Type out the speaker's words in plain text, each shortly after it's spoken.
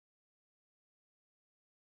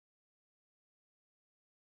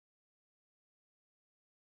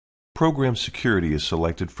Program Security is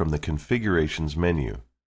selected from the Configurations menu.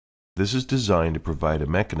 This is designed to provide a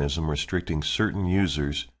mechanism restricting certain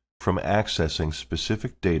users from accessing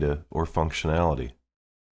specific data or functionality.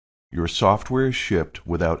 Your software is shipped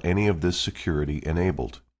without any of this security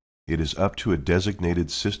enabled. It is up to a designated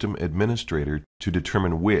system administrator to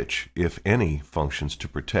determine which, if any, functions to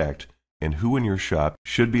protect and who in your shop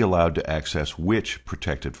should be allowed to access which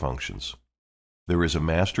protected functions. There is a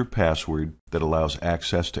master password that allows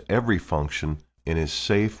access to every function and is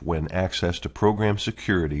safe when access to program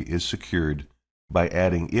security is secured by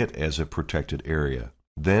adding it as a protected area.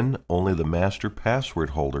 Then only the master password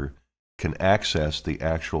holder can access the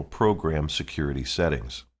actual program security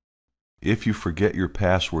settings. If you forget your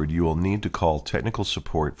password, you will need to call technical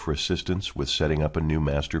support for assistance with setting up a new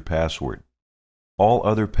master password. All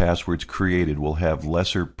other passwords created will have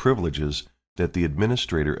lesser privileges that the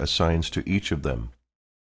administrator assigns to each of them.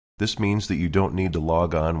 This means that you don't need to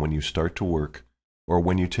log on when you start to work or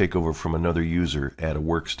when you take over from another user at a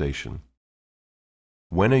workstation.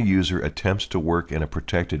 When a user attempts to work in a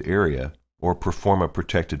protected area or perform a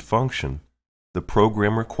protected function, the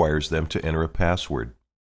program requires them to enter a password.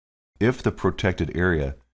 If the protected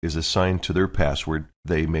area is assigned to their password,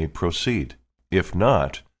 they may proceed. If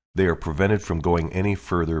not, they are prevented from going any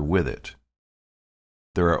further with it.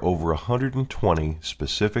 There are over 120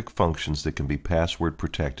 specific functions that can be password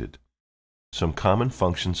protected. Some common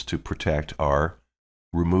functions to protect are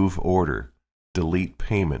remove order, delete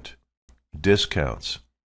payment, discounts,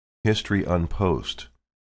 history unpost,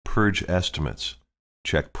 purge estimates,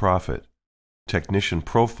 check profit, technician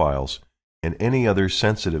profiles, and any other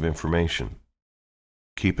sensitive information.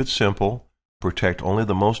 Keep it simple, protect only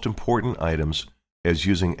the most important items, as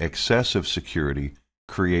using excessive security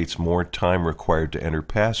creates more time required to enter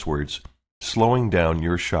passwords, slowing down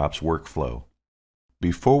your shop's workflow.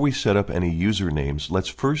 Before we set up any usernames, let's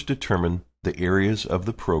first determine the areas of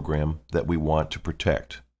the program that we want to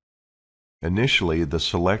protect. Initially, the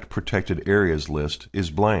Select Protected Areas list is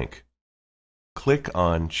blank. Click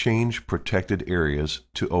on Change Protected Areas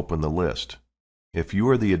to open the list. If you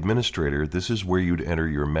are the administrator, this is where you'd enter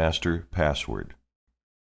your master password.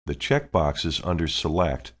 The checkboxes under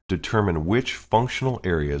Select determine which functional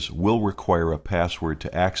areas will require a password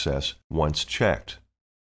to access once checked.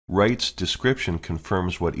 Right's description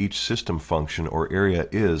confirms what each system function or area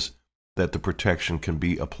is that the protection can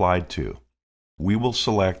be applied to. We will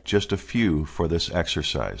select just a few for this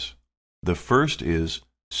exercise. The first is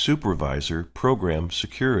Supervisor Program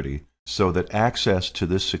Security, so that access to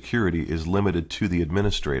this security is limited to the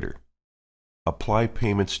administrator. Apply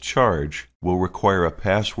Payments Charge will require a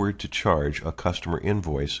password to charge a customer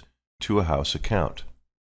invoice to a house account.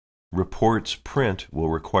 Reports Print will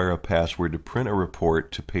require a password to print a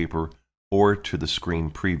report to paper or to the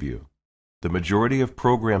screen preview. The majority of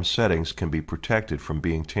program settings can be protected from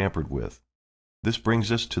being tampered with. This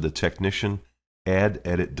brings us to the Technician Add,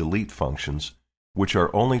 Edit, Delete functions, which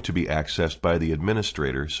are only to be accessed by the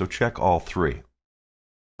administrator, so check all three.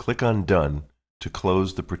 Click on Done to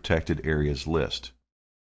close the Protected Areas list.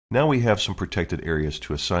 Now we have some protected areas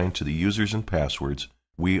to assign to the users and passwords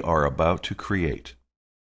we are about to create.